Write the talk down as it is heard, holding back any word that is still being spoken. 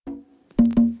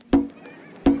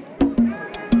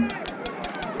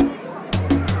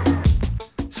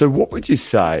So what would you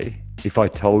say if I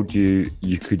told you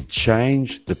you could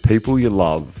change the people you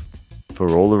love for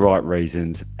all the right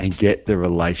reasons and get the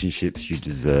relationships you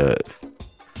deserve?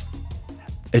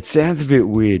 It sounds a bit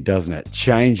weird, doesn't it?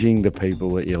 Changing the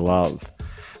people that you love.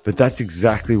 But that's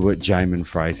exactly what Jamin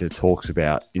Fraser talks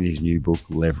about in his new book,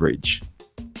 Leverage.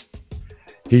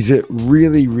 He's a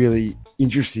really, really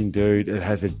interesting dude that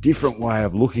has a different way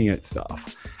of looking at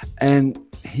stuff. And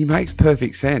he makes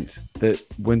perfect sense that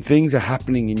when things are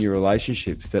happening in your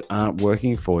relationships that aren't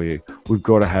working for you, we've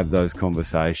got to have those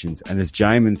conversations. And as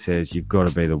Jamin says, you've got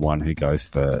to be the one who goes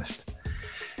first.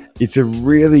 It's a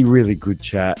really, really good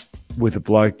chat with a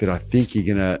bloke that I think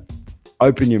you're going to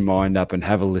open your mind up and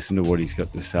have a listen to what he's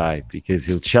got to say, because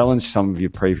he'll challenge some of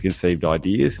your preconceived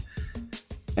ideas.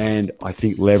 And I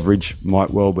think Leverage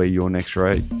might well be your next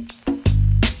read.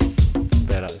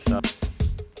 Better. So.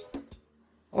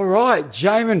 All right,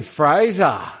 Jamin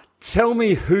Fraser, tell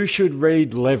me who should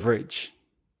read Leverage.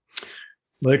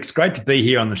 Look, it's great to be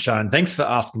here on the show, and thanks for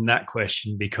asking that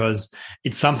question, because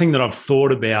it's something that I've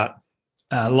thought about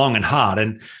long and hard.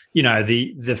 And, you know,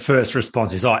 the first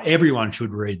response is, everyone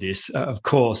should read this, of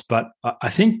course. But I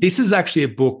think this is actually a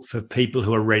book for people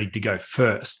who are ready to go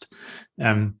first.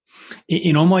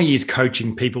 In all my years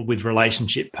coaching people with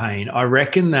relationship pain, I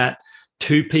reckon that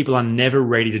two people are never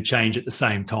ready to change at the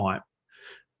same time.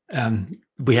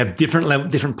 We have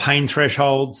different pain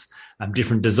thresholds,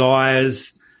 different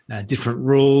desires, different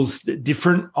rules,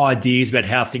 different ideas about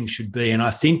how things should be. And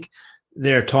I think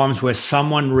there are times where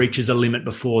someone reaches a limit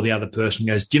before the other person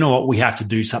goes, do you know what? We have to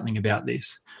do something about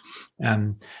this.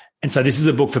 And so this is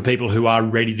a book for people who are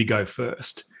ready to go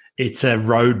first. It's a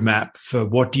roadmap for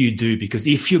what do you do, because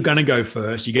if you're going to go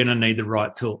first, you're going to need the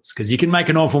right tools, because you can make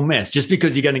an awful mess. Just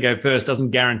because you're going to go first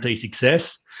doesn't guarantee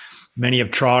success. Many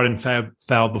have tried and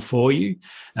failed before you.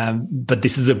 But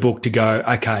this is a book to go,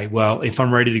 okay, well, if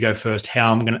I'm ready to go first,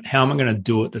 how am I going to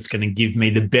do it that's going to give me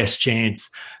the best chance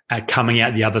at coming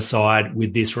out the other side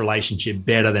with this relationship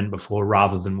better than before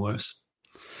rather than worse?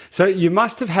 So you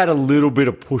must have had a little bit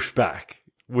of pushback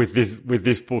with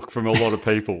this book from a lot of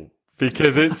people.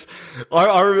 Because it's,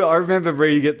 I remember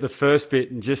reading it the first bit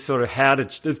and just sort of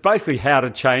it's basically how to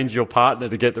change your partner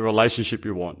to get the relationship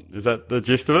you want. Is that the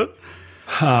gist of it?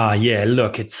 Yeah,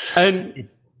 look, it's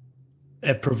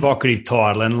a provocative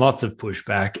title and lots of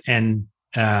pushback. And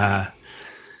that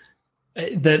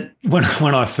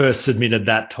when I first submitted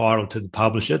that title to the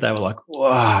publisher, they were like,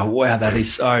 wow, that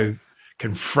is so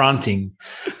confronting.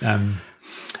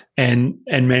 And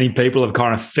many people have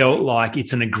kind of felt like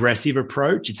it's an aggressive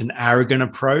approach, it's an arrogant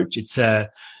approach, it's an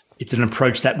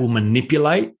approach that will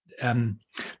manipulate.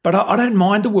 But I don't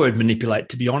mind the word manipulate,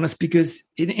 to be honest, because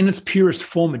in its purest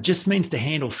form, it just means to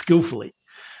handle skillfully.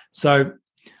 So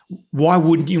why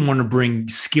wouldn't you want to bring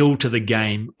skill to the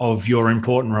game of your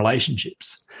important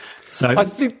relationships? So I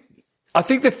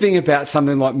think the thing about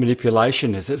something like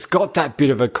manipulation is it's got that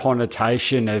bit of a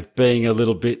connotation of being a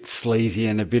little bit sleazy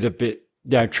and a bit,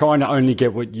 trying to only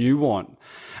get what you want.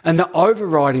 And the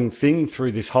overriding thing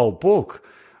through this whole book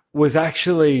was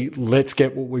actually, let's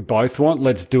get what we both want.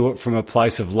 Let's do it from a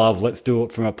place of love. Let's do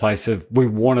it from a place of we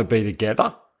want to be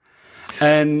together.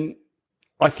 And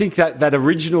I think that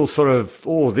original sort of,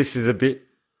 this is a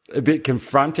bit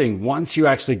confronting. Once you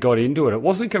actually got into it, it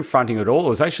wasn't confronting at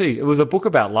all. It was a book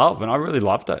about love, and I really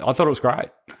loved it. I thought it was great.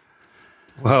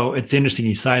 Well, it's interesting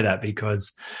you say that,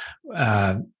 because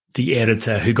the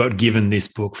editor who got given this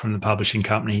book from the publishing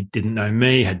company didn't know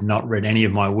me, had not read any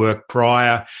of my work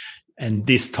prior. And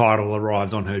this title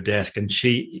arrives on her desk, and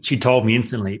she told me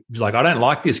instantly, she's like, I don't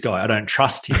like this guy. I don't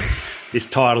trust him. This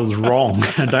title's wrong.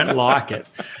 I don't like it.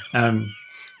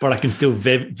 But I can still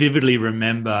vividly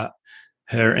remember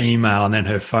her email and then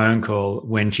her phone call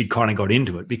when she kind of got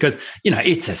into it, because,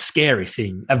 it's a scary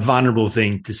thing, a vulnerable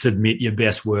thing to submit your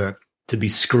best work to be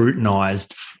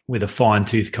scrutinized with a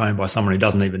fine-tooth comb by someone who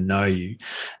doesn't even know you.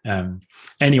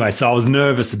 Anyway, so I was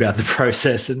nervous about the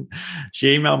process, and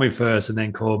she emailed me first and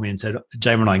then called me and said,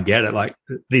 Jamin, I get it. Like,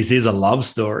 this is a love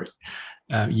story.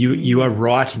 You are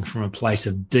writing from a place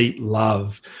of deep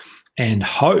love and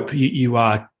hope. You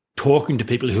are talking to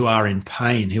people who are in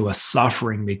pain, who are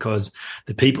suffering, because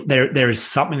the people there is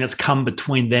something that's come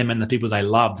between them and the people they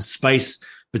love. The space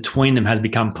between them has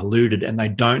become polluted, and they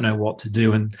don't know what to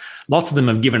do. And lots of them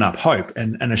have given up hope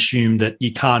and assumed that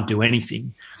you can't do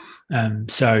anything.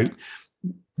 So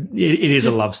it is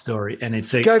a love story, and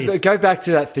go back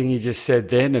to that thing you just said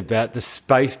then about the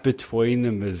space between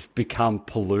them has become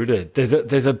polluted.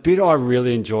 There's a bit I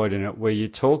really enjoyed in it where you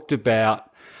talked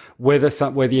about whether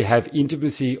you have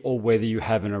intimacy or whether you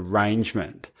have an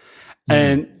arrangement.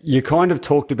 And you kind of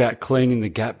talked about cleaning the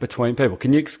gap between people.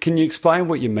 Can you explain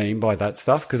what you mean by that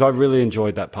stuff? Because I really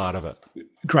enjoyed that part of it.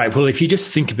 Great. Well, if you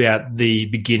just think about the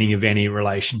beginning of any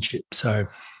relationship, so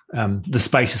the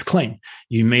space is clean.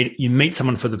 You meet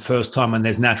someone for the first time and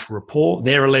there's natural rapport.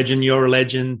 They're a legend, you're a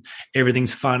legend.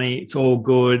 Everything's funny. It's all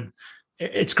good.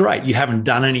 It's great. You haven't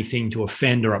done anything to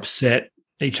offend or upset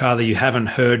each other. You haven't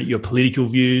heard your political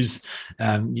views.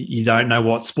 You don't know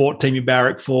what sport team you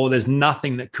barrack for. There's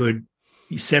nothing that could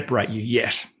separate you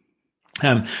yet.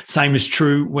 Same is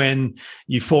true when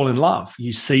you fall in love.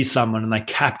 You see someone and they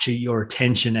capture your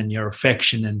attention and your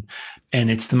affection, and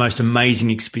it's the most amazing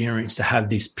experience to have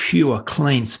this pure,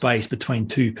 clean space between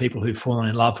two people who've fallen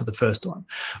in love for the first time.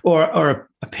 Or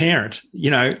a parent,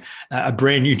 a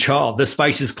brand new child. The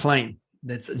space is clean.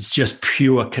 It's just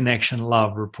pure connection,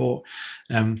 love, rapport.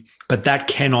 But that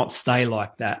cannot stay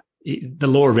like that. The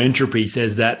law of entropy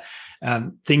says that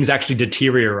things actually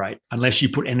deteriorate. Unless you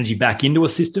put energy back into a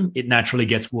system, it naturally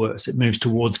gets worse. It moves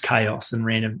towards chaos and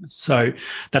randomness. So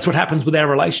that's what happens with our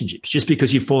relationships. Just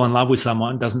because you fall in love with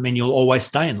someone doesn't mean you'll always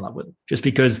stay in love with them. Just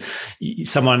because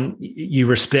someone you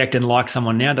respect and like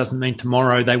someone now doesn't mean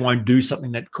tomorrow they won't do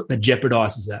something that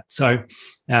jeopardizes that. So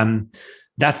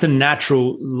that's the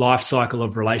natural life cycle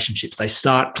of relationships. They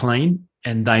start clean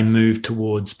and they move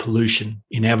towards pollution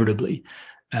inevitably.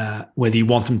 Whether you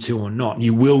want them to or not.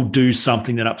 You will do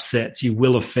something that upsets, you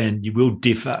will offend, you will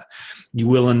differ, you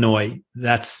will annoy.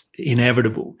 That's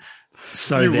inevitable.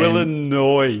 So you will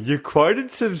annoy. You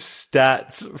quoted some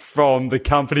stats from the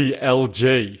company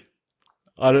LG.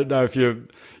 I don't know if you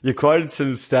quoted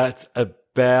some stats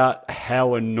about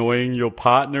how annoying your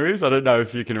partner is. I don't know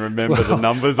if you can remember the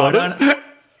numbers on it.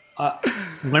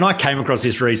 When I came across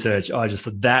this research, I just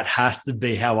thought that has to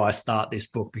be how I start this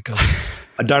book, because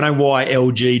I don't know why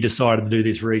LG decided to do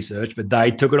this research, but they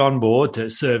took it on board to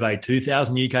survey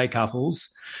 2,000 UK couples,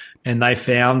 and they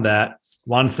found that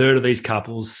 1/3 of these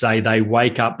couples say they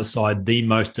wake up beside the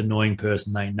most annoying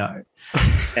person they know.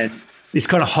 And this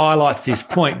kind of highlights this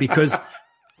point, because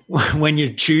when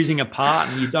you're choosing a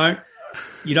partner,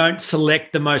 you don't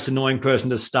select the most annoying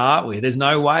person to start with. There's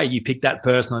no way you pick that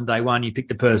person on day one. You pick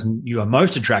the person you are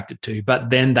most attracted to, but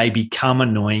then they become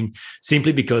annoying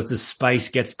simply because the space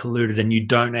gets polluted and you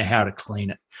don't know how to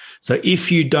clean it. So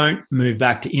if you don't move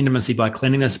back to intimacy by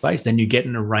cleaning the space, then you get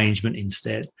an arrangement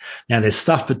instead. Now, there's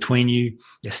stuff between you.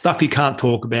 There's stuff you can't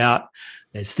talk about.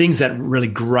 There's things that really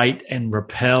grate and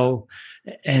repel,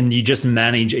 and you just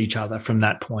manage each other from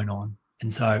that point on.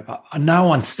 And so no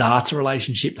one starts a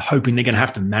relationship hoping they're going to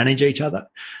have to manage each other.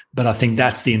 But I think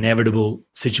that's the inevitable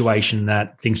situation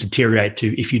that things deteriorate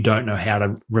to if you don't know how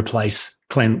to replace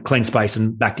clean space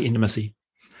and back to intimacy.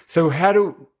 So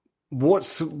what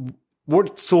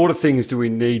sort of things do we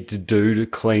need to do to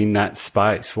clean that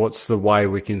space? What's the way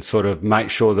we can sort of make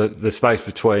sure that the space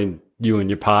between you and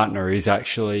your partner is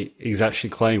actually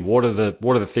clean? What are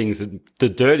the things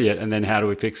that dirty it, and then how do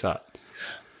we fix that?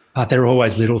 There are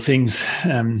always little things,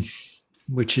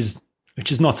 which is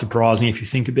not surprising if you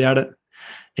think about it.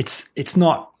 It's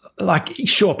not like,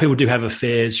 sure, people do have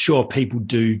affairs. Sure, people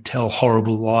do tell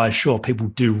horrible lies. Sure, people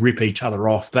do rip each other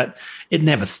off, but it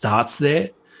never starts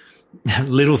there.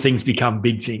 Little things become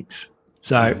big things.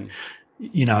 So,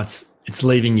 it's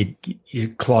leaving your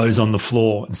clothes on the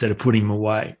floor instead of putting them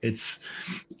away. It's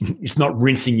not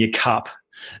rinsing your cup.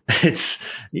 It's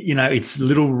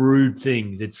little rude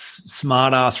things. It's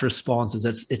smart ass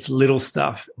responses. It's little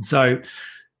stuff. And so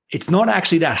it's not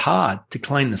actually that hard to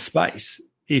clean the space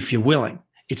if you're willing.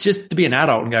 It's just to be an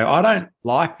adult and go, I don't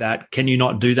like that. Can you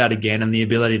not do that again? And the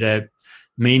ability to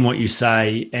mean what you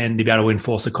say and be able to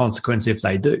enforce a consequence if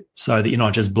they do, so that you're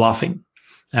not just bluffing.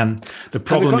 The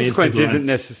problem is the consequence isn't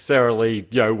necessarily,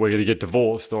 we're going to get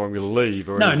divorced or I'm going to leave,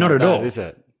 or no, not like at all. Is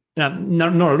it? No,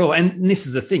 not at all. And this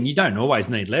is the thing. You don't always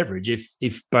need leverage.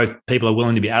 If both people are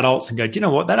willing to be adults and go, do you know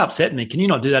what? That upset me. Can you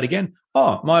not do that again?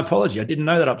 Oh, my apology. I didn't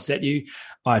know that upset you.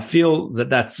 I feel that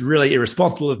that's really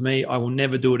irresponsible of me. I will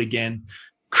never do it again.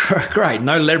 Great.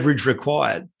 No leverage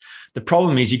required. The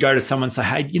problem is you go to someone and say,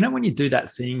 hey, when you do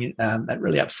that thing, that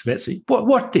really upsets me.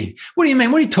 What thing? What do you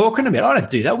mean? What are you talking about? I don't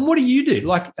do that. What do you do?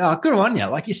 Like, good on you.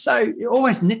 Like, you're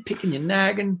always nitpicking, you're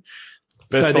nagging.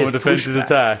 Best form of defense is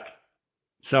attack.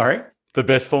 Sorry? The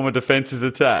best form of defense is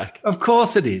attack. Of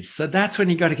course it is. So that's when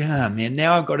you got to go, man,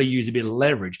 now I've got to use a bit of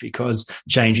leverage because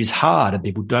change is hard and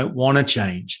people don't want to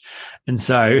change. And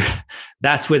so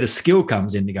that's where the skill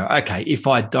comes in to go, okay, if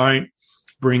I don't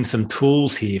bring some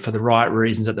tools here for the right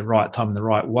reasons at the right time in the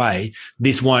right way,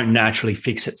 this won't naturally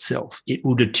fix itself. It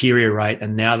will deteriorate,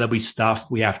 and now there'll be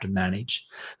stuff we have to manage.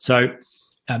 So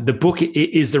the book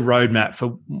is the roadmap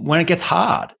for when it gets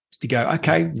hard. to go,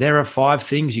 okay, there are 5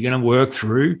 things you're going to work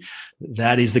through.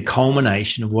 That is the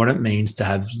culmination of what it means to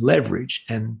have leverage.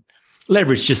 And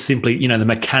leverage just simply, the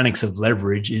mechanics of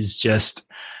leverage is just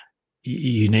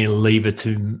you need a lever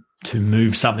to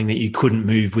move something that you couldn't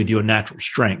move with your natural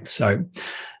strength. So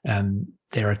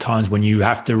there are times when you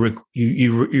have to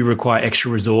you require extra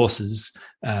resources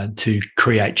to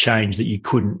create change that you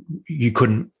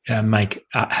couldn't make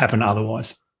happen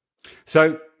otherwise.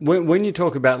 So when you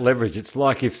talk about leverage, it's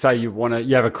like if, say, you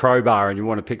have a crowbar and you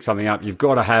want to pick something up, you've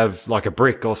got to have like a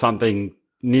brick or something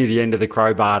near the end of the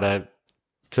crowbar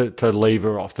to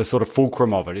lever off, the sort of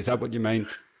fulcrum of it. Is that what you mean?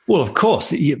 Well, of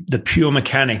course, the pure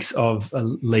mechanics of a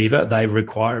lever, they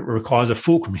requires a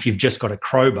fulcrum. If you've just got a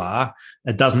crowbar,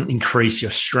 it doesn't increase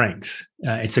your strength.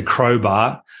 It's a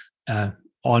crowbar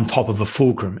on top of a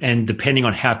fulcrum. And depending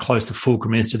on how close the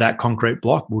fulcrum is to that concrete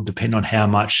block will depend on how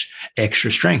much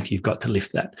extra strength you've got to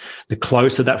lift that. The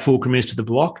closer that fulcrum is to the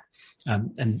block,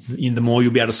 and the more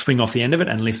you'll be able to swing off the end of it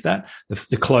and lift that,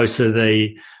 the closer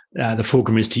the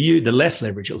fulcrum is to you, the less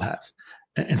leverage you'll have.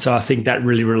 And so I think that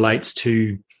really relates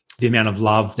to the amount of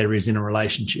love there is in a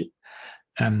relationship.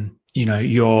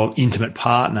 Your intimate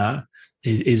partner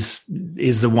is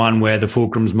the one where the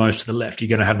fulcrum's most to the left. You're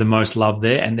going to have the most love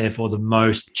there and therefore the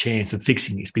most chance of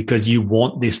fixing this because you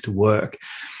want this to work.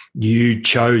 You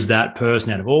chose that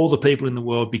person out of all the people in the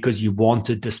world because you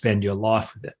wanted to spend your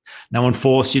life with it. No one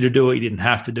forced you to do it. You didn't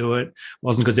have to do it. It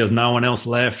wasn't because there was no one else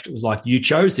left. It was like you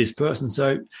chose this person,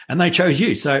 and they chose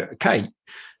you. So, okay,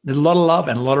 there's a lot of love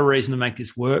and a lot of reason to make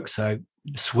this work. So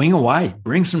swing away,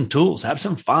 bring some tools, have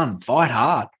some fun, fight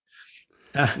hard.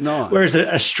 Nice. Whereas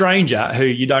a stranger who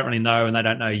you don't really know and they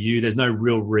don't know you, there's no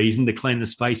real reason to clean the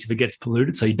space if it gets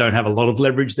polluted, so you don't have a lot of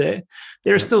leverage there.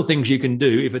 There are still things you can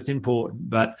do if it's important,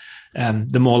 but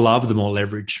the more love, the more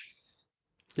leverage.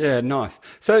 Yeah, nice.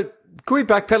 So can we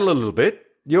backpedal a little bit?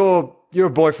 You're a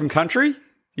boy from country.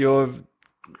 You're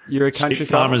a country Sheep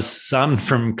farmer's son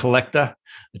from Collector,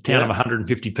 a town of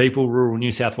 150 people, rural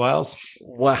New South Wales.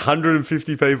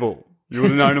 150 people. You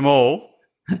would have known them all.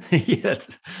 Yeah,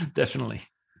 definitely.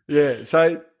 Yeah.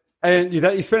 So, and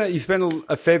you spent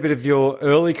a fair bit of your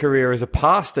early career as a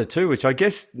pastor too, which I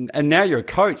guess, and now you're a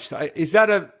coach. So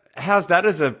how's that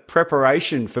as a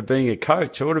preparation for being a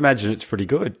coach? I would imagine it's pretty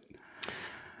good.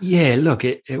 Yeah, look,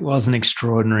 it was an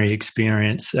extraordinary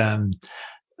experience.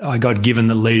 I got given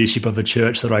the leadership of the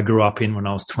church that I grew up in when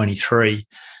I was 23.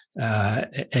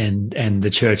 And the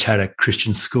church had a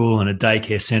Christian school and a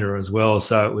daycare center as well.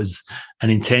 So it was an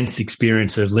intense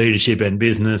experience of leadership and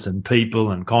business and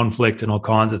people and conflict and all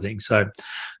kinds of things. So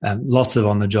lots of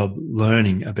on-the-job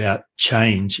learning about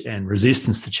change and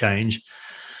resistance to change.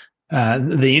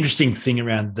 The interesting thing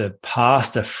around the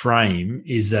pastor frame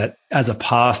is that as a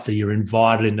pastor, you're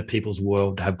invited into people's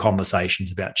world to have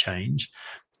conversations about change.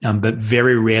 But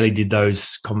very rarely did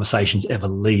those conversations ever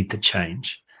lead to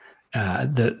change.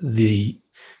 The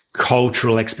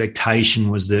cultural expectation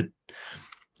was that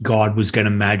God was going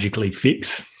to magically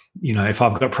fix. If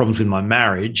I've got problems with my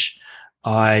marriage,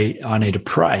 I need to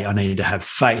pray. I need to have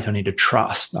faith. I need to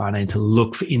trust. I need to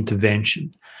look for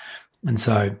intervention. And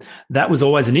so that was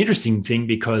always an interesting thing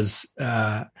because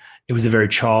it was a very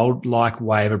childlike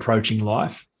way of approaching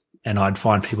life. And I'd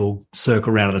find people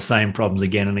circle around the same problems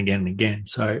again and again and again.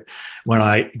 So when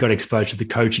I got exposed to the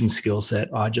coaching skill set,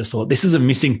 I just thought, this is a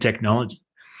missing technology.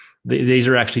 These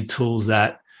are actually tools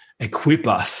that equip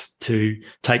us to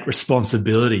take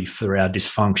responsibility for our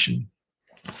dysfunction,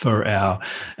 for our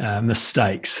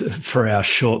mistakes, for our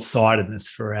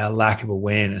short-sightedness, for our lack of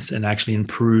awareness, and actually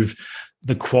improve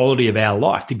the quality of our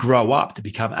life, to grow up, to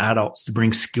become adults, to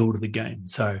bring skill to the game.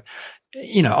 So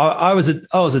I was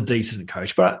a decent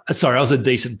coach, I was a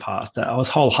decent pastor. I was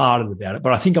wholehearted about it,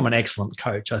 but I think I'm an excellent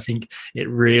coach. I think it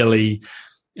really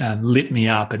lit me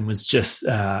up and was just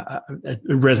it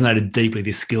resonated deeply,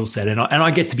 this skill set, and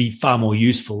I get to be far more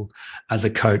useful as a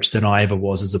coach than I ever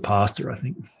was as a pastor, I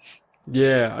think.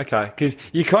 Yeah, okay, because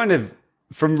you kind of,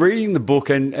 from reading the book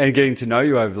and getting to know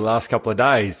you over the last couple of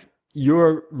days,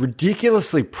 you're a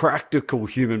ridiculously practical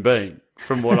human being,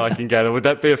 from what I can gather. Would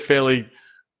that be a fairly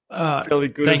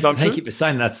good assumption? Thank you for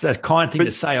saying that. That's a kind thing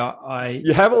to say.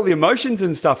 You have all the emotions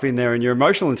and stuff in there, and your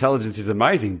emotional intelligence is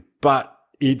amazing, but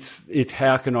it's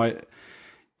how can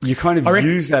you kind of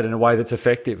use that in a way that's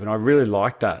effective, and I really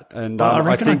like that. And I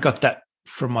reckon I got that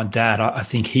from my dad. I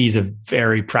think he's a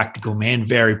very practical man,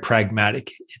 very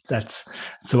pragmatic. That's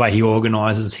the way he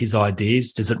organizes his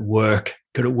ideas. Does it work?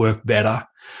 Could it work better?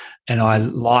 And I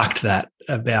liked that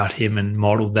about him and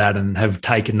modeled that and have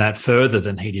taken that further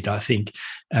than he did. I think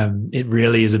it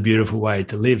really is a beautiful way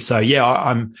to live. So yeah,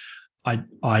 I've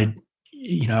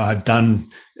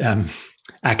done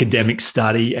academic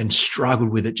study and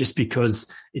struggled with it just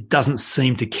because it doesn't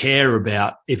seem to care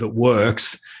about if it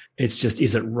works. It's just,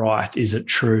 is it right? Is it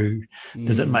true?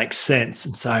 Does it make sense?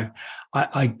 And so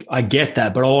I get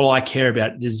that, but all I care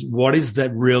about is what is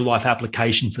the real life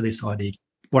application for this idea?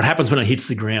 What happens when it hits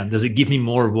the ground? Does it give me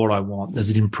more of what I want? Does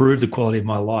it improve the quality of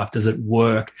my life? Does it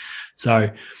work?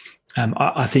 So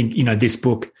I think, this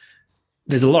book,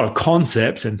 there's a lot of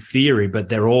concepts and theory, but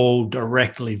they're all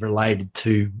directly related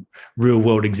to real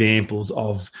world examples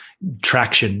of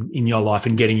traction in your life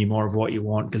and getting you more of what you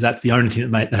want, because that's the only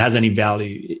thing that has any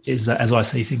value, is as I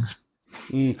see things.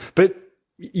 But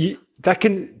that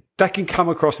can come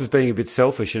across as being a bit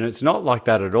selfish, and it's not like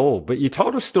that at all. But you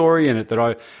told a story in it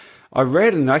that I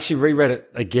read and actually reread it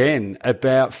again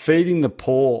about feeding the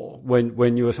poor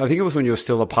when you were, I think it was when you were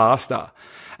still a pastor,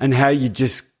 and how you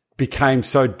just became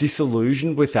so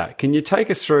disillusioned with that. Can you take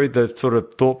us through the sort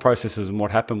of thought processes and what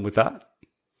happened with that?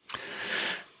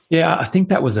 Yeah, I think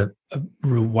that was a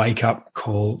real wake-up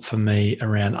call for me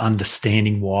around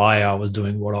understanding why I was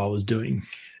doing what I was doing,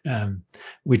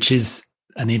 which is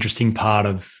an interesting part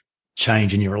of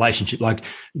change in your relationship. Like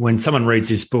when someone reads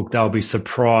this book, they'll be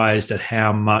surprised at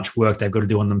how much work they've got to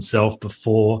do on themselves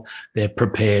before they're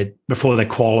prepared, before they're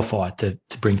qualified to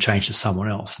bring change to someone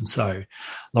else. And so a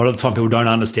lot of the time people don't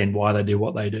understand why they do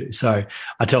what they do. So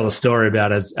I tell a story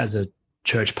about as a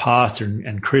church pastor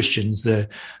and Christians, the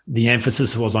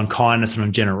emphasis was on kindness and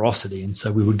on generosity. And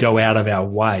so we would go out of our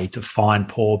way to find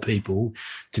poor people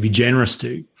to be generous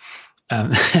to.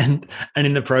 And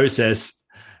in the process,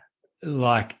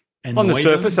 on the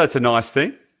surface, that's a nice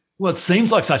thing. Well, it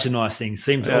seems like such a nice thing.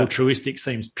 Seems altruistic,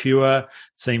 seems pure,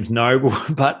 seems noble.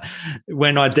 But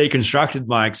when I deconstructed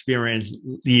my experience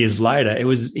years later, it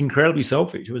was incredibly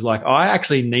selfish. It was like, I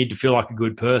actually need to feel like a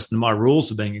good person. My rules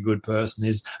for being a good person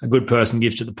is a good person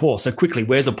gives to the poor. So quickly,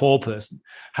 where's a poor person?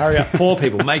 Hurry up, poor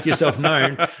people. Make yourself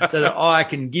known so that I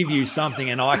can give you something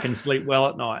and I can sleep well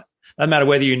at night. Doesn't matter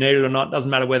whether you need it or not.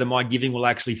 Doesn't matter whether my giving will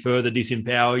actually further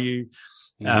disempower you.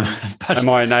 But am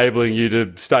I enabling you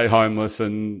to stay homeless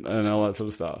and all that sort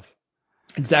of stuff?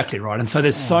 Exactly right. And so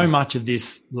there's so much of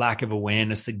this lack of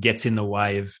awareness that gets in the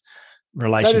way of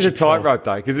relationships. That is a tightrope,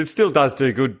 though, because it still does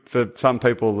do good for some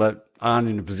people that aren't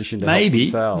in a position to help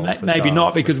themselves. Maybe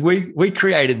not, because we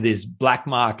created this black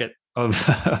market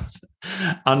of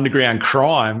underground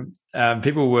crime.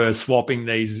 People were swapping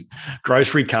these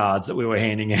grocery cards that we were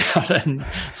handing out and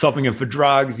swapping them for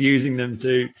drugs, using them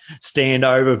to stand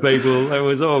over people. There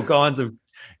was all kinds of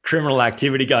criminal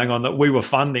activity going on that we were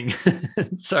funding.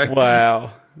 So,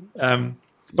 wow.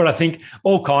 But I think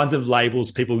all kinds of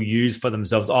labels people use for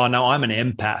themselves. Oh, no, I'm an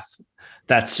empath.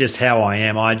 That's just how I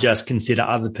am. I just consider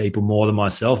other people more than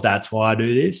myself. That's why I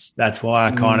do this. That's why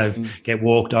I kind of get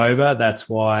walked over. That's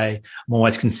why I'm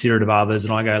always considerate of others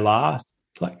and I go last.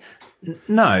 It's like,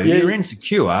 no, you're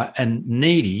insecure and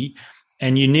needy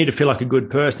and you need to feel like a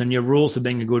good person. Your rules for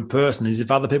being a good person is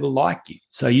if other people like you.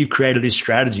 So you've created this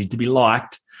strategy to be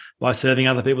liked by serving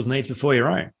other people's needs before your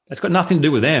own. That's got nothing to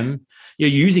do with them. You're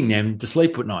using them to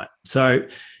sleep at night. So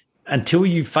until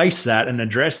you face that and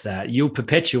address that, you'll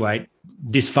perpetuate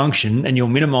dysfunction and you'll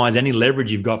minimize any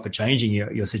leverage you've got for changing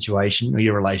your situation or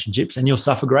your relationships, and you'll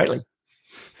suffer greatly.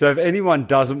 So if anyone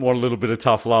doesn't want a little bit of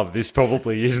tough love, this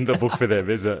probably isn't the book for them,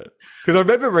 is it? Because I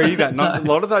remember reading that. And a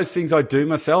lot of those things I do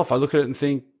myself. I look at it and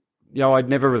think, I'd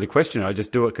never really question it. I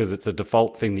just do it because it's a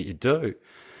default thing that you do.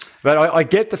 But I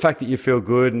get the fact that you feel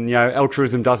good and,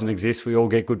 altruism doesn't exist. We all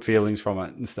get good feelings from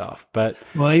it and stuff. But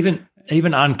even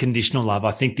unconditional love,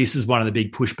 I think this is one of the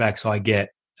big pushbacks I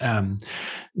get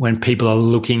when people are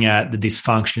looking at the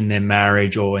dysfunction in their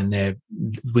marriage or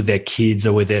with their kids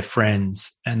or with their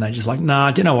friends, and they're just like,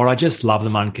 nah, do you know what? I just love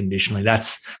them unconditionally.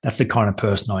 That's the kind of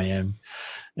person I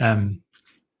am.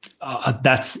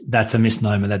 That's a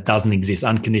misnomer. That doesn't exist.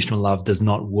 Unconditional love does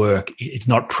not work. It's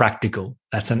not practical.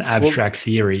 That's an abstract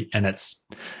theory, and it's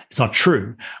not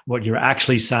true. What you're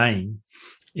actually saying,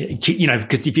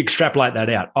 because if you extrapolate that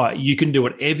out, you can do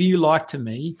whatever you like to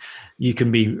me. You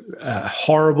can be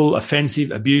horrible,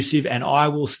 offensive, abusive, and I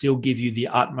will still give you the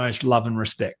utmost love and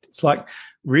respect. It's like,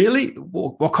 really?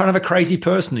 What kind of a crazy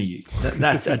person are you?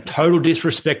 That's a total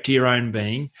disrespect to your own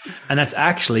being. And that's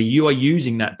actually, you are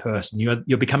using that person.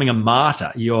 You're becoming a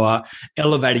martyr. You're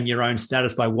elevating your own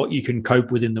status by what you can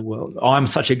cope with in the world. I'm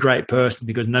such a great person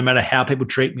because no matter how people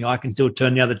treat me, I can still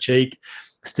turn the other cheek,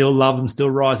 still love them,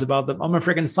 still rise above them. I'm a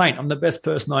freaking saint. I'm the best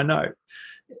person I know.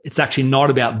 It's actually not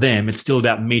about them. It's still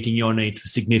about meeting your needs for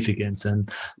significance and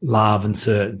love and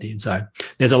certainty. And so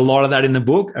there's a lot of that in the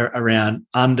book around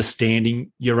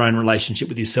understanding your own relationship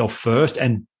with yourself first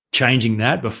and changing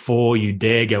that before you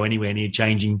dare go anywhere near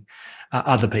changing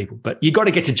other people. But you got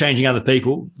to get to changing other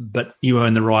people, but you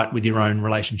earn the right with your own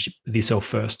relationship with yourself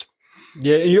first.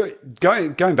 Yeah, you're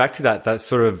going back to that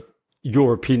sort of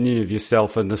your opinion of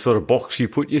yourself and the sort of box you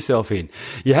put yourself in.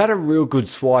 You had a real good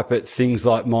swipe at things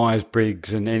like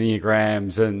Myers-Briggs and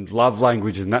Enneagrams and love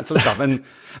languages and that sort of stuff. And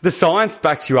the science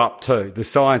backs you up too. The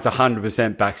science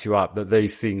 100% backs you up that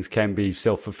these things can be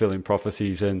self-fulfilling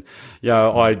prophecies. And,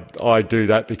 I do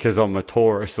that because I'm a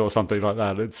Taurus or something like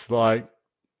that. It's like,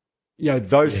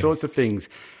 those sorts of things.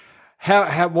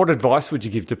 What advice would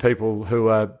you give to people who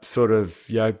are sort of,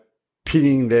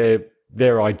 pinning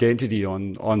their identity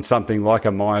on something like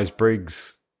a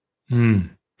Myers-Briggs? Look,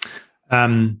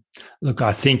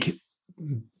 I think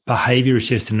behavior is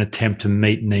just an attempt to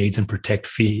meet needs and protect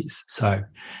fears. So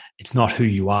it's not who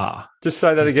you are. Just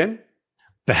say that again.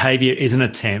 Behavior is an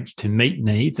attempt to meet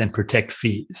needs and protect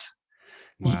fears.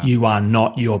 Wow. You are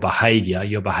not your behavior.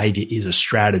 Your behavior is a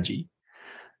strategy.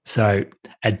 So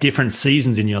at different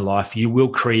seasons in your life, you will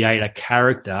create a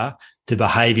character to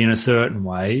behave in a certain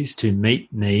ways to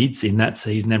meet needs in that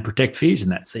season and protect fears in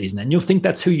that season. And you'll think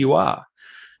that's who you are.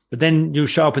 But then you'll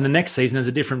show up in the next season as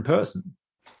a different person.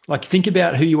 Like, think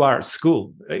about who you are at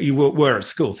school. You were at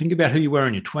school. Think about who you were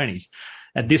in your 20s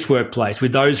at this workplace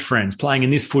with those friends playing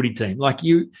in this footy team. Like,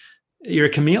 you're a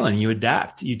chameleon. You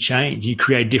adapt, you change, you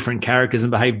create different characters and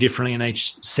behave differently in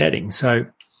each setting. So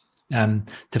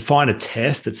to find a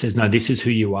test that says, no, this is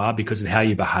who you are because of how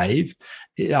you behave,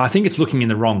 I think it's looking in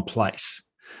the wrong place.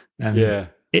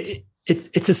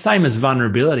 It's the same as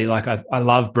vulnerability. Like, I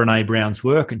love Brene Brown's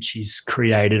work, and she's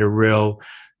created a real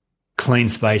clean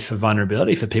space for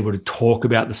vulnerability for people to talk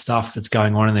about the stuff that's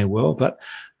going on in their world. But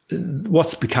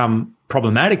what's become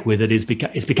problematic with it is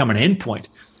it's become an endpoint.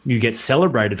 You get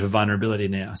celebrated for vulnerability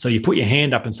now. So you put your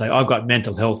hand up and say, I've got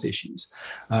mental health issues.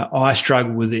 I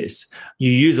struggle with this.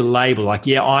 You use a label like,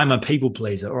 I'm a people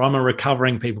pleaser, or I'm a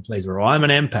recovering people pleaser, or I'm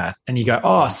an empath. And you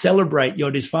go, celebrate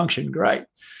your dysfunction. Great.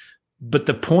 But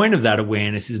the point of that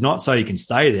awareness is not so you can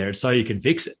stay there. It's so you can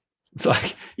fix it. It's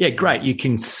like, great. You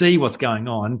can see what's going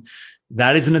on.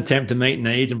 That is an attempt to meet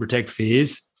needs and protect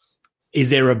fears. Is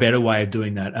there a better way of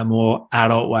doing that, a more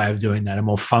adult way of doing that, a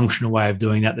more functional way of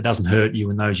doing that doesn't hurt you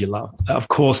and those you love? Of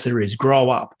course there is. Grow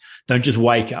up. Don't just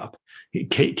wake up.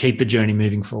 Keep the journey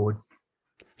moving forward.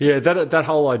 Yeah, that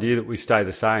whole idea that we stay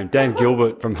the same. Dan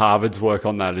Gilbert from Harvard's work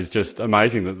on that is just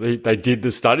amazing, that they did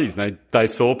the studies and they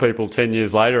saw people 10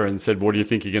 years later and said, what do you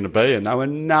think you're going to be? And they were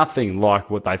nothing like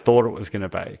what they thought it was going to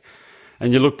be.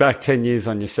 And you look back 10 years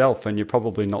on yourself and you're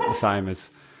probably not the same as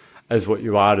what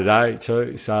you are today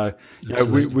too. So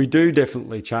we do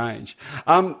definitely change.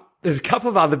 There's a couple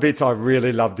of other bits I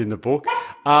really loved in the book.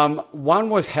 One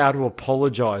was how to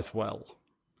apologize well.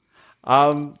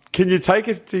 Can you take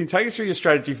us through your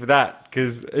strategy for that?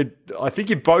 Because I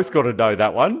think you both got to know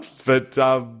that one, but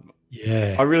I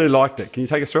really liked it. Can you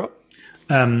take us through it?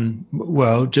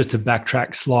 Well, just to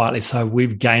backtrack slightly, so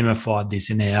we've gamified this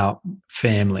in our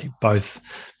family, both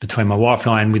between my wife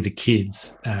and I and with the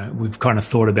kids. We've kind of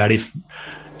thought about if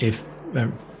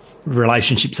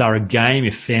relationships are a game,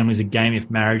 if family is a game, if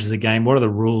marriage is a game, what are the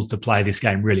rules to play this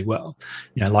game really well?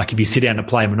 Like if you sit down to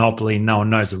play Monopoly and no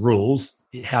one knows the rules,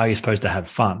 how are you supposed to have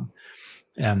fun?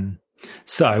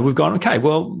 So we've gone, okay,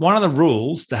 well, one of the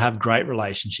rules to have great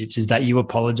relationships is that you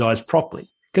apologize properly.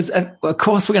 Because, of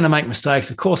course, we're going to make mistakes.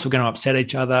 Of course, we're going to upset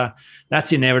each other.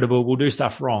 That's inevitable. We'll do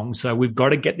stuff wrong. So we've got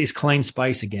to get this clean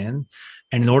space again.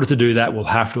 And in order to do that, we'll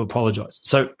have to apologize.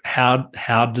 So how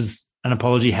does an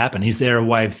apology happen? Is there a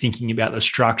way of thinking about the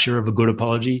structure of a good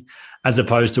apology as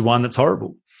opposed to one that's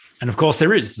horrible? And, of course,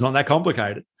 there is. It's not that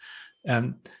complicated.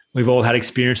 We've all had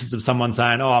experiences of someone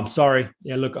saying, I'm sorry.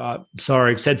 Yeah, look, I'm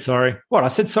sorry. Said sorry. What? I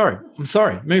said sorry. I'm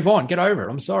sorry. Move on. Get over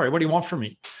it. I'm sorry. What do you want from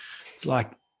me? It's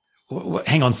like,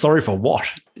 hang on, sorry for what?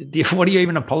 What are you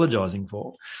even apologizing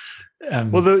for?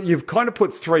 You've kind of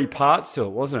put three parts to it,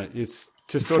 wasn't it? It's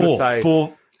to sort of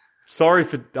say, sorry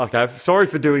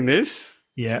for doing this.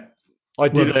 Yeah. I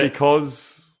did it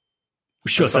because...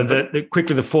 Sure. So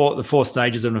quickly, the four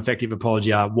stages of an effective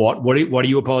apology are what are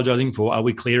you apologizing for? Are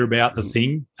we clear about the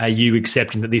thing? Are you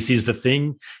accepting that this is the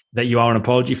thing that you owe an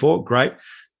apology for? Great.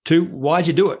 2, why'd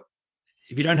you do it?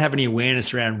 If you don't have any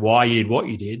awareness around why you did what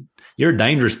you did, you're a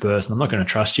dangerous person. I'm not going to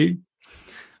trust you.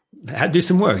 Do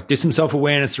some work. Do some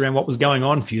self-awareness around what was going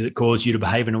on for you that caused you to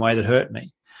behave in a way that hurt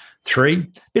me. 3, a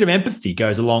bit of empathy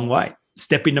goes a long way.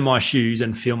 Step into my shoes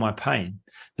and feel my pain.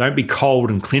 Don't be cold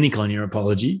and clinical in your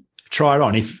apology. Try it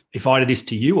on. If I did this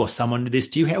to you or someone did this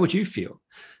to you, how would you feel?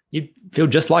 You'd feel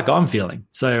just like I'm feeling.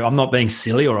 So I'm not being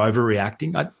silly or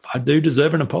overreacting. I do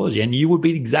deserve an apology, and you would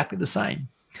be exactly the same.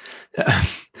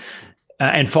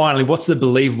 And finally, what's the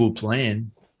believable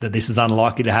plan that this is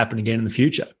unlikely to happen again in the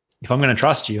future. If I'm going to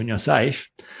trust you and you're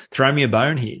safe, throw me a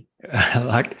bone here.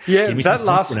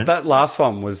 That last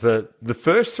one was the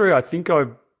first three. I think I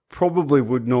probably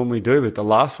would normally do, but the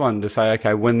last one to say,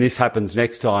 okay, when this happens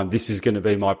next time, this is going to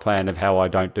be my plan of how I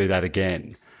don't do that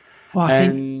again. Well,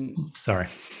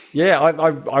 Yeah,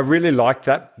 I really like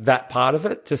that part of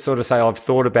it, to sort of say I've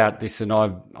thought about this and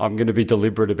I'm going to be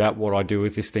deliberate about what I do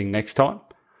with this thing next time.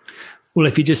 Well,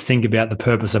 if you just think about the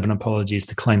purpose of an apology is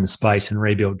to clean the space and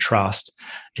rebuild trust,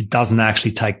 it doesn't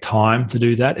actually take time to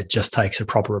do that. It just takes a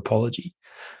proper apology.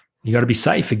 You got to be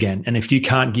safe again. And if you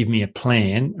can't give me a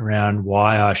plan around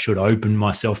why I should open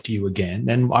myself to you again,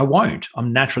 then I won't.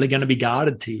 I'm naturally going to be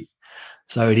guarded to you.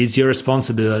 So it is your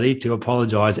responsibility to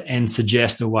apologize and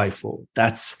suggest a way forward.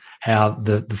 That's how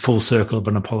the full circle of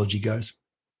an apology goes.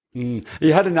 You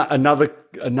had another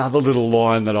little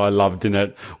line that I loved in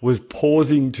it, was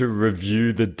pausing to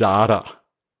review the data.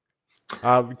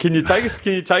 Can you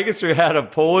take us through how to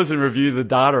pause and review the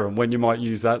data and when you might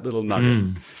use that little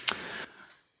nugget?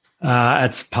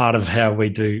 It's part of how we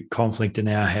do conflict in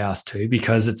our house too,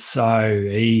 because it's so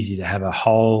easy to have a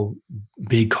whole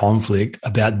big conflict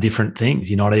about different things.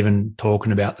 You're not even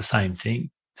talking about the same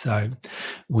thing. So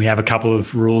we have a couple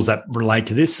of rules that relate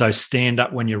to this. So stand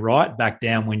up when you're right, back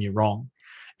down when you're wrong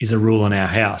is a rule in our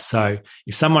house. So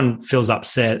if someone feels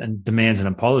upset and demands an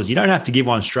apology, you don't have to give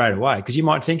one straight away, because you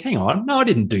might think, hang on, no, I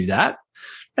didn't do that.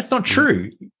 That's not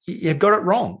true. You've got it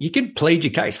wrong. You can plead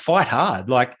your case, fight hard,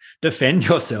 like defend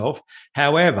yourself.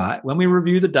 However, when we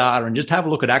review the data and just have a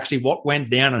look at actually what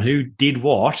went down and who did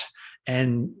what,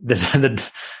 and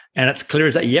and it's clear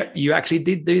as that, yep, you actually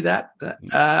did do that.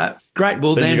 Great.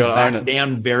 Well, then back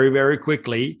down very, very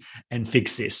quickly and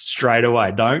fix this straight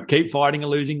away. Don't keep fighting a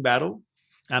losing battle.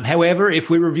 However, if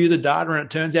we review the data and it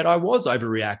turns out I was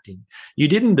overreacting, you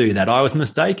didn't do that, I was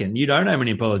mistaken, you don't owe me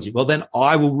an apology, well, then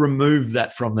I will remove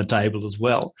that from the table as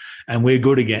well, and we're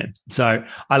good again. So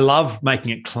I love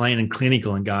making it clean and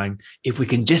clinical and going, if we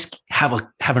can just have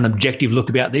an objective look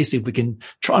about this, if we can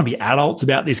try and be adults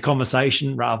about this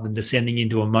conversation rather than descending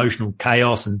into emotional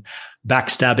chaos and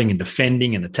backstabbing and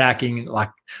defending and attacking,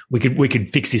 like we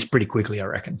could fix this pretty quickly, I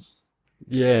reckon.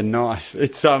 Yeah, nice.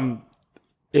 It's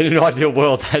in an ideal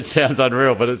world, that sounds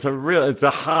unreal, but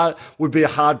would be a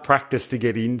hard practice to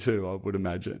get into, I would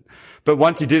imagine. But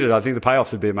once you did it, I think the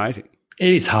payoffs would be amazing. It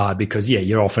is hard because,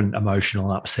 you're often emotional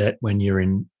and upset when you're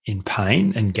in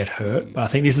pain and get hurt. But I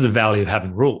think this is the value of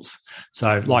having rules.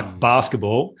 So like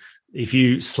basketball, if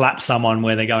you slap someone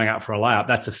where they're going up for a layup,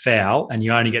 that's a foul, and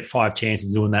you only get 5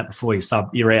 chances of doing that before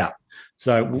you're out.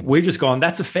 So we've just gone,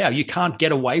 that's a foul. You can't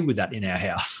get away with that in our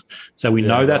house. So we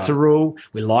know that's a rule.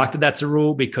 We like that that's a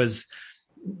rule because,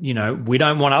 we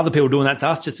don't want other people doing that to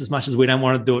us just as much as we don't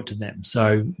want to do it to them.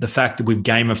 So the fact that we've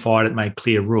gamified it, made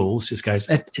clear rules, just goes,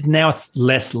 now it's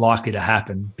less likely to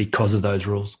happen because of those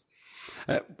rules.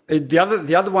 The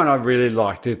other one I really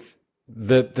liked is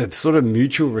the sort of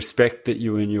mutual respect that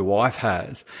you and your wife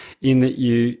has, in that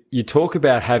you talk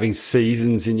about having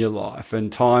seasons in your life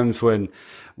and times when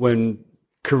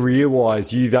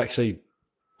career-wise you've actually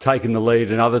taken the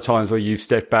lead, and other times where you've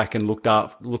stepped back and looked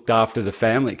after the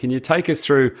family. Can you take us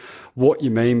through what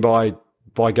you mean by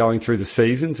going through the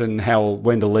seasons and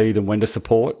when to lead and when to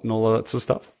support and all of that sort of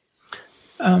stuff?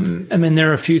 There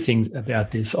are a few things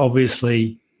about this.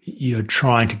 Obviously, you're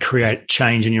trying to create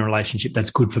change in your relationship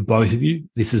that's good for both of you.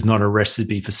 This is not a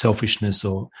recipe for selfishness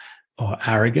or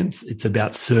arrogance. It's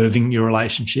about serving your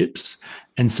relationships.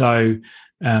 And so,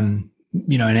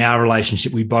 in our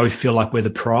relationship, we both feel like we're the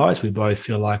prize. We both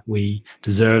feel like we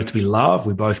deserve to be loved.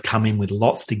 We both come in with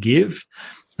lots to give.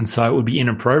 And so it would be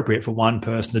inappropriate for one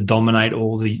person to dominate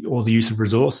all the use of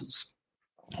resources,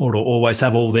 or to always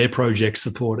have all their projects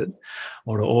supported,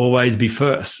 or to always be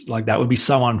first. Like, that would be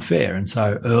so unfair. And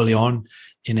so early on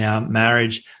in our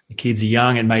marriage, the kids are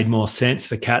young, it made more sense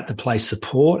for Kat to play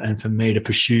support and for me to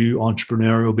pursue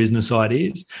entrepreneurial business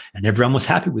ideas. And everyone was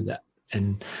happy with that.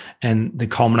 And the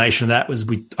culmination of that was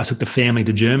I took the family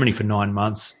to Germany for 9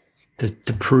 months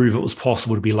to prove it was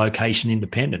possible to be location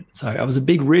independent. So it was a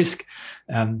big risk,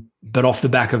 but off the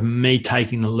back of me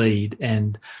taking the lead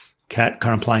and Kat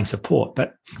kind of playing support.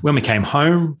 But when we came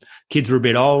home, kids were a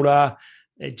bit older.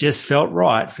 It just felt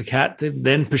right for Kat to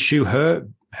then pursue her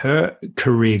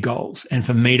career goals and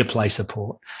for me to play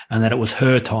support, and that it was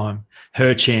her time,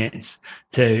 her chance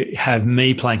to have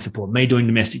me playing support, me doing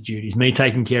domestic duties, me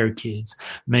taking care of kids,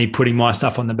 me putting my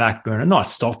stuff on the back burner, not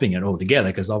stopping it altogether,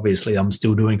 because obviously I'm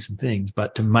still doing some things,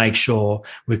 but to make sure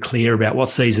we're clear about what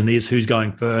season it is, who's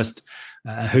going first,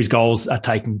 whose goals are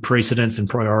taking precedence and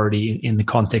priority in the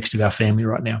context of our family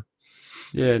right now.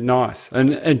 Yeah, nice.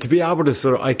 And to be able to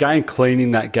sort of, again,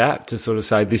 cleaning that gap to sort of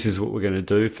say, this is what we're going to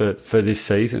do for this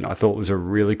season, I thought was a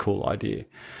really cool idea.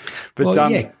 But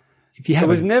Well, yeah, if you it have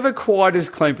was never quite as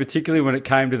clean, particularly when it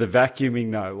came to the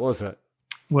vacuuming though, was it?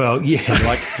 Well, yeah,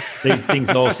 like these things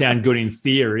all sound good in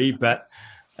theory, but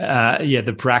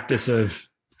the practice of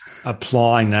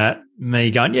applying that,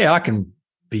 me going, yeah, I can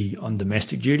be on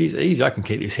domestic duties easy. I can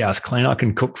keep this house clean. I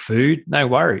can cook food, no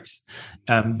worries.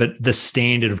 But the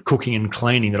standard of cooking and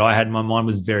cleaning that I had in my mind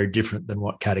was very different than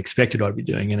what Kat expected I'd be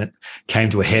doing. And it came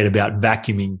to a head about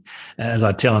vacuuming, as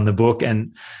I tell in the book.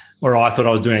 And where I thought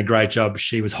I was doing a great job,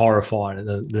 she was horrified at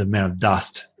the amount of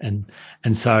dust. And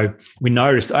so we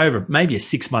noticed over maybe a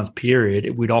 6-month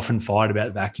period, we'd often fight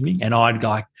about vacuuming. And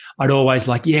I'd always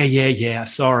like, yeah,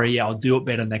 sorry, I'll do it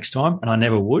better next time. And I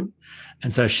never would.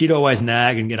 And so she'd always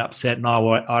nag and get upset, and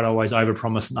I'd always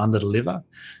overpromise and underdeliver.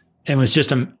 And it was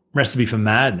just a recipe for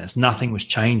madness. Nothing was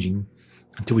changing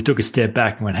until we took a step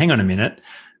back and went, hang on a minute.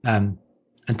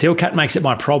 Until Kat makes it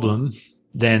my problem,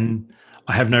 then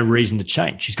I have no reason to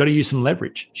change. She's got to use some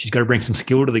leverage. She's got to bring some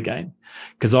skill to the game,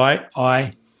 because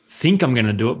I think I'm going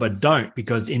to do it, but don't,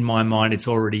 because in my mind it's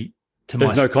already to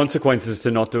There's no consequences to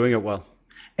not doing it well.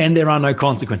 And there are no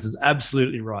consequences.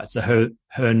 Absolutely right. So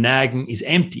her nagging is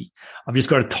empty. I've just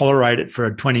got to tolerate it for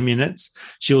 20 minutes.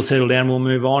 She'll settle down, we'll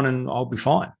move on, and I'll be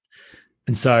fine.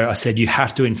 And so I said, you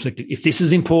have to inflict it. If this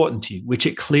is important to you, which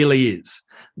it clearly is,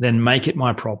 then make it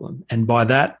my problem. And by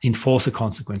that, enforce a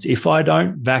consequence. If I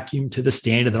don't vacuum to the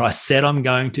standard that I said I'm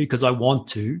going to because I want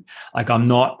to, like I'm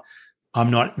not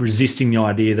resisting the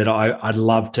idea that I'd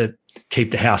love to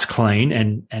keep the house clean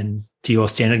and to your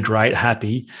standard, great,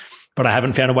 happy, but I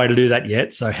haven't found a way to do that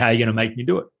yet. So how are you going to make me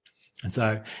do it? And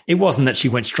so it wasn't that she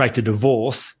went straight to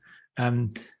divorce.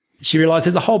 She realized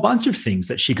there's a whole bunch of things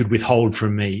that she could withhold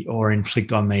from me or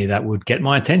inflict on me that would get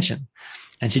my attention.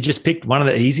 And she just picked one of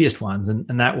the easiest ones,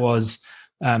 and that was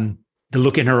the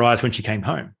look in her eyes when she came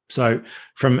home. So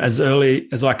from as early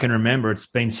as I can remember, it's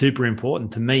been super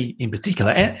important to me in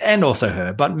particular, and also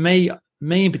her, but me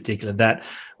in particular, that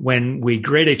when we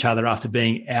greet each other after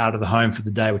being out of the home for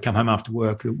the day, we come home after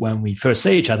work, when we first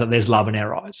see each other, there's love in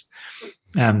our eyes,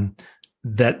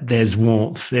 that there's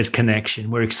warmth, there's connection.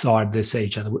 We're excited to see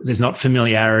each other. There's not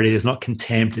familiarity, there's not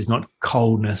contempt, there's not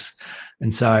coldness.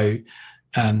 And so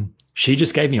she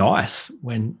just gave me ice.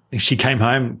 When she came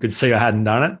home, could see I hadn't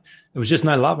done it. There was just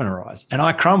no love in her eyes. And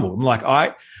I crumbled. I'm like,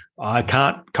 I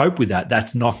can't cope with that.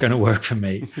 That's not going to work for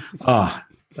me. Oh,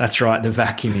 that's right, the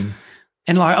vacuuming.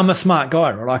 And like, I'm a smart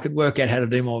guy, right? I could work out how to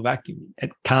do more vacuuming.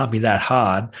 It can't be that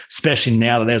hard, especially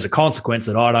now that there's a consequence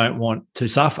that I don't want to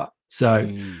suffer.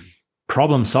 So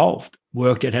problem solved.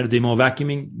 Worked out how to do more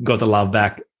vacuuming, got the love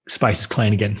back, space is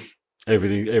clean again.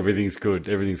 Everything's good.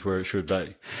 Everything's where it should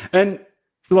be. And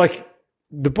like,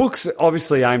 the book's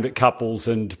obviously aimed at couples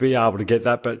and to be able to get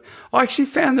that, but I actually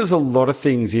found there's a lot of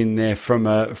things in there from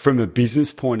a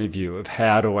business point of view of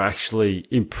how to actually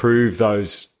improve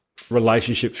those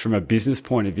relationships from a business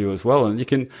point of view as well. And you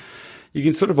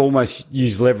can sort of almost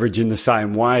use leverage in the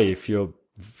same way if you're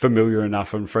familiar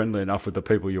enough and friendly enough with the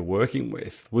people you're working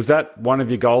with. Was that one of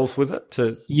your goals with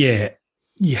it? Yeah,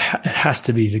 it has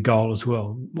to be the goal as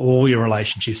well. All your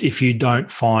relationships, if you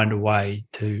don't find a way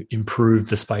to improve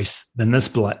the space, then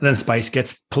the space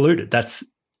gets polluted. That's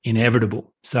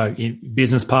inevitable. So in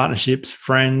business partnerships,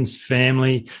 friends,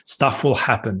 family, stuff will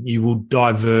happen. You will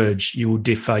diverge, you will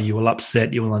differ, you will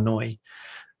upset, you will annoy.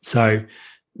 So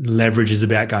leverage is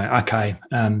about going, okay,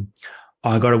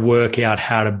 I got to work out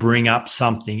how to bring up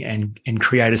something and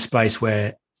create a space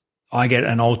where I get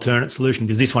an alternate solution,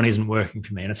 because this one isn't working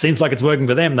for me. And it seems like it's working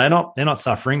for them. They're not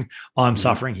suffering. I'm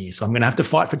suffering here. So I'm going to have to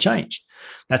fight for change.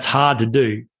 That's hard to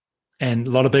do. And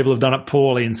a lot of people have done it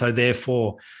poorly. And so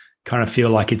therefore kind of feel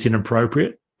like it's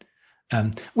inappropriate,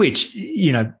 which,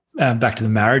 back to the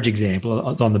marriage example,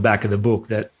 it's on the back of the book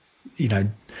that,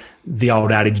 the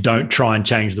old adage, don't try and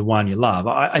change the one you love.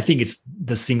 I think it's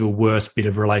the single worst bit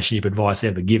of relationship advice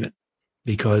ever given,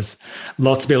 because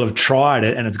lots of people have tried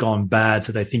it and it's gone bad,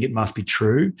 so they think it must be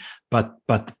true. But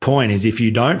the point is, if you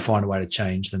don't find a way to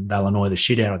change them, they'll annoy the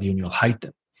shit out of you and you'll hate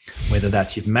them. Whether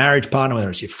that's your marriage partner, whether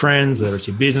it's your friends, whether it's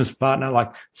your business partner,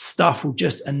 like, stuff will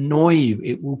just annoy you.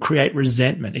 It will create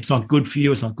resentment. It's not good for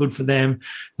you. It's not good for them.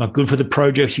 It's not good for the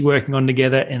projects you're working on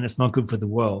together, and it's not good for the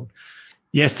world.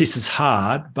 Yes, this is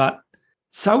hard, but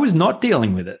so is not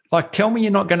dealing with it. Like, tell me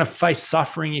you're not going to face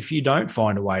suffering if you don't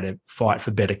find a way to fight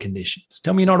for better conditions.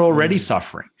 Tell me you're not already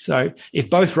suffering. So if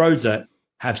both roads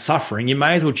have suffering, you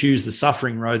may as well choose the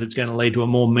suffering road that's going to lead to a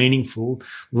more meaningful,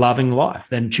 loving life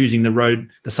than choosing the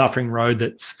suffering road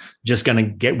that's just going to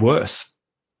get worse.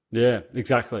 Yeah,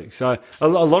 exactly. So a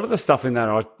lot of the stuff in that,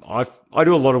 I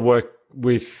do a lot of work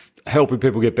with helping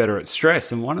people get better at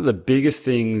stress. And one of the biggest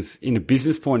things in a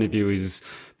business point of view is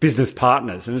business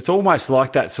partners. And it's almost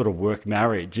like that sort of work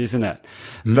marriage, isn't it?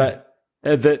 But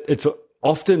that it's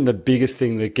often the biggest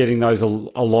thing, that getting those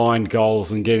aligned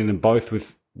goals and getting them both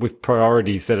with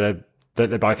priorities that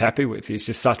they're both happy with is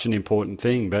just such an important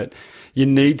thing. But you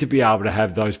need to be able to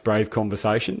have those brave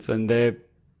conversations, and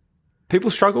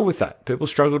people struggle with that. People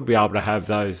struggle to be able to have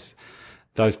those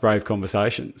brave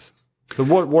conversations. So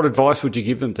what advice would you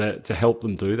give them to help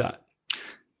them do that?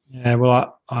 Yeah,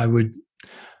 well, I would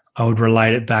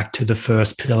relate it back to the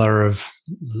first pillar of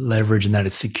leverage, and that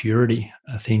is security.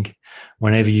 I think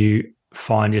whenever you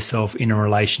find yourself in a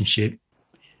relationship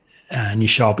and you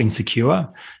show up insecure,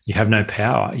 you have no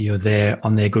power. You're there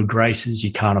on their good graces.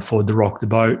 You can't afford to rock the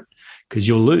boat because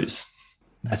you'll lose.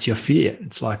 That's your fear.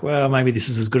 It's like, well, maybe this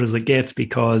is as good as it gets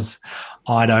because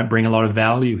I don't bring a lot of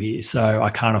value here, so I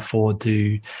can't afford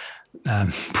to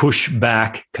push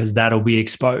back because that'll be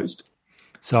exposed.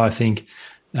 So I think,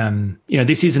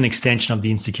 this is an extension of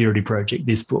the Insecurity Project,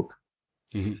 this book.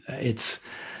 Mm-hmm.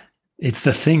 It's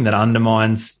the thing that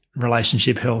undermines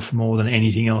relationship health more than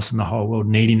anything else in the whole world.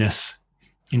 Neediness,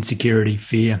 insecurity,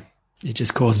 fear. It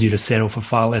just causes you to settle for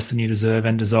far less than you deserve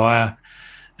and desire,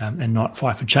 and not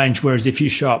fight for change. Whereas if you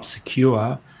show up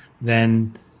secure,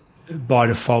 then by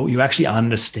default, you actually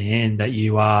understand that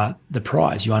you are the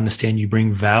prize. You understand you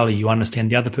bring value. You understand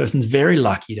the other person's very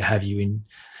lucky to have you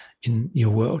in your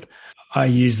world. I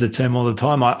use the term all the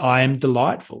time. I am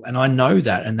delightful, and I know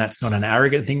that, and that's not an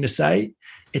arrogant thing to say.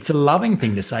 It's a loving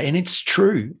thing to say, and it's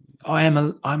true. I'm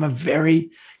a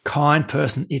very kind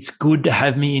person. It's good to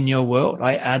have me in your world.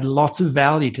 I add lots of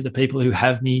value to the people who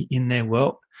have me in their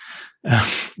world.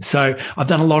 So I've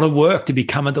done a lot of work to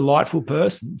become a delightful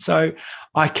person. So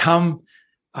I come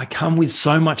with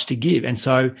so much to give. And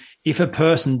so if a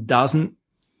person doesn't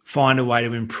find a way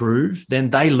to improve, then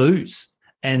they lose.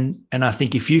 And I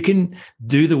think if you can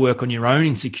do the work on your own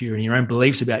insecurity, your own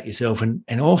beliefs about yourself,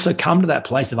 and also come to that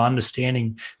place of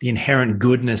understanding the inherent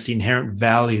goodness, the inherent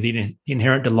value, the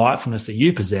inherent delightfulness that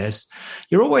you possess,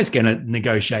 you're always going to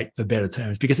negotiate for better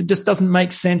terms, because it just doesn't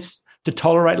make sense to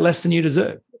tolerate less than you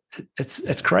deserve.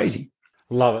 It's crazy.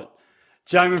 Love it.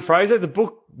 Jamin Fraser, the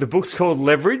book's called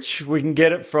Leverage. We can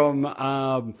get it from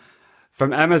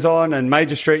Amazon and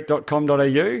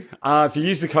majorstreet.com.au. If you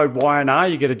use the code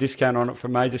YNR, you get a discount on it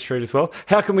from Major Street as well.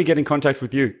 How can we get in contact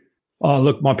with you? Oh,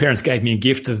 look, my parents gave me a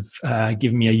gift of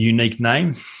giving me a unique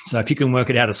name. So if you can work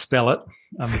it out to spell it,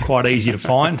 I'm quite easy to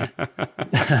find.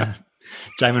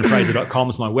 JaminFraser.com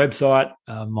is my website.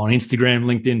 I'm on Instagram,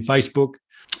 LinkedIn, Facebook.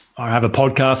 I have a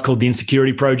podcast called The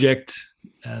Insecurity Project.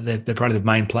 They're probably the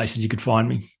main places you could find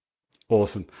me.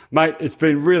 Awesome. Mate, it's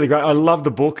been really great. I love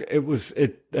the book.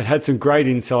 It had some great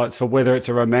insights for whether it's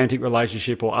a romantic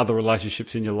relationship or other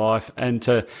relationships in your life, and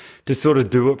to sort of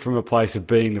do it from a place of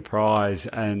being the prize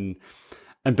and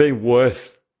being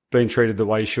worth being treated the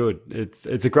way you should.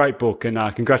 It's a great book, and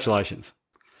congratulations.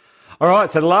 All right,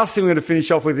 so the last thing we're going to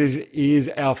finish off with is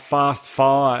our Fast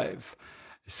Five.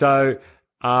 So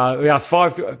we asked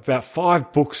about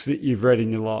 5 books that you've read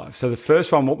in your life. So the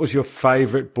first one, what was your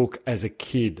favourite book as a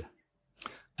kid?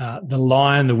 The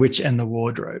Lion, the Witch, and the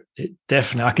Wardrobe.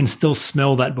 Definitely, I can still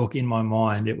smell that book in my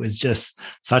mind. It was just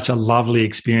such a lovely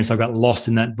experience. I got lost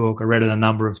in that book. I read it a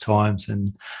number of times, and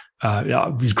I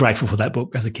was grateful for that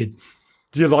book as a kid.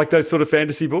 Do you like those sort of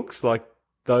fantasy books, like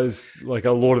those, like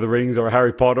a Lord of the Rings or a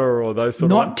Harry Potter or those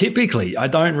sort of? Not typically. I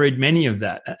don't read many of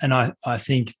that, and I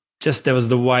think just there was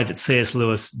the way that C.S.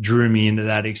 Lewis drew me into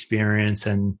that experience,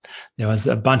 and there was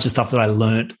a bunch of stuff that I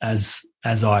learnt as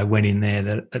I went in there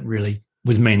that really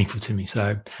was meaningful to me.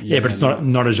 So yeah, but it's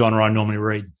not a genre I normally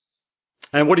read.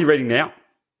 And what are you reading now?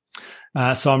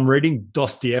 So I'm reading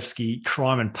Dostoevsky,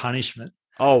 Crime and Punishment.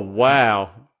 Oh wow,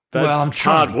 that's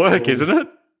hard work, isn't it?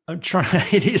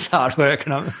 It is hard work,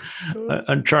 and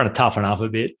I'm trying to toughen up a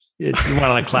bit. It's one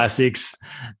of the classics,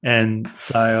 and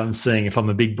so I'm seeing if I'm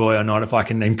a big boy or not, if I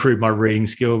can improve my reading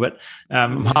skill. But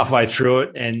I'm halfway through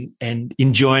it and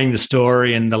enjoying the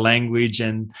story and the language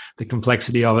and the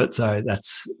complexity of it. So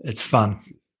it's fun.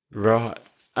 Right.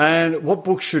 And what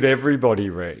book should everybody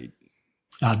read?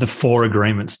 The Four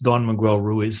Agreements, Don Miguel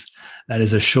Ruiz. That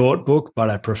is a short book,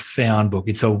 but a profound book.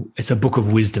 It's a book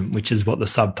of wisdom, which is what the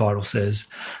subtitle says.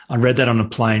 I read that on a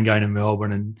plane going to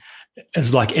Melbourne, and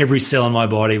it's like every cell in my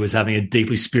body was having a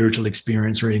deeply spiritual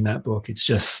experience reading that book. It's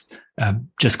just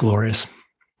glorious.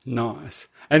 Nice.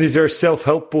 And is there a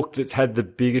self-help book that's had the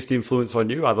biggest influence on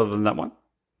you other than that one?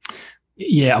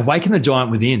 Yeah, Awaken the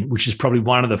Giant Within, which is probably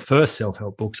one of the first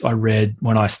self-help books I read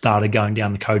when I started going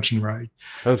down the coaching road.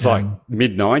 It was like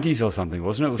mid-90s or something,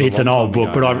 wasn't it? It's an old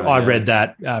book, but I read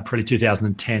that probably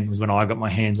 2010 was when I got my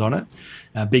hands on it.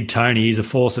 Big Tony, he's a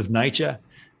force of nature.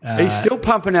 He's still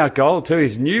pumping out gold too.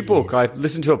 His new book, I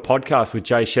listened to a podcast with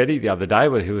Jay Shetty the other day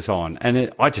where he was on,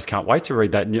 and I just can't wait to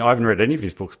read that. I haven't read any of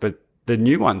his books, but the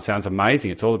new one sounds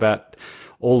amazing. It's all about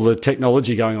all the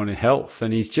technology going on in health,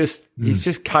 and he's just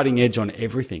cutting edge on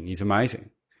everything. He's amazing.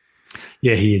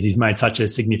 Yeah, he is. He's made such a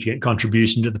significant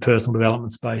contribution to the personal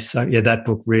development space. So yeah, that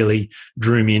book really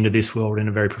drew me into this world in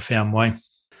a very profound way.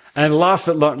 And last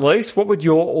but not least, what would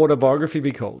your autobiography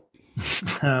be called?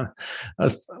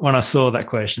 When I saw that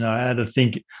question, I had to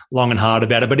think long and hard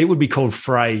about it, but it would be called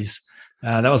Phrase.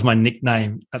 That was my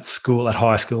nickname at school, at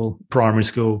high school, primary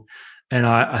school. And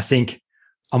I think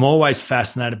I'm always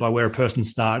fascinated by where a person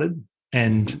started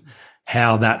and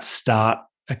how that start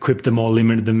equipped them or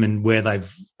limited them and where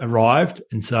they've arrived.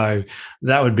 And so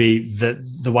that would be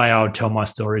the way I would tell my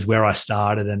story, is where I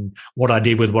started and what I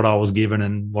did with what I was given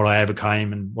and what I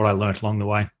overcame and what I learned along the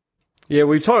way. Yeah,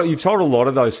 you've told a lot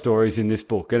of those stories in this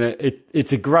book, and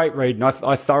it's a great read, and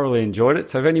I thoroughly enjoyed it.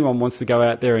 So if anyone wants to go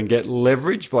out there and get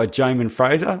Leverage by Jamin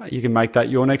Fraser, you can make that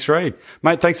your next read.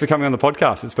 Mate, thanks for coming on the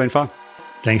podcast. It's been fun.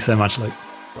 Thanks so much, Luke.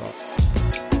 Right.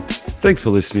 Thanks for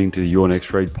listening to the Your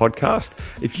Next Read podcast.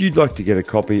 If you'd like to get a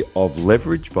copy of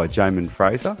Leverage by Jamin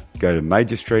Fraser, go to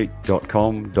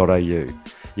majorstreet.com.au.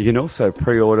 You can also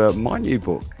pre-order my new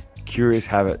book, Curious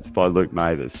Habits by Luke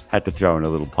Mathers. Had to throw in a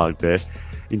little plug there.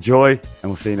 Enjoy, and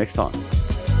we'll see you next time.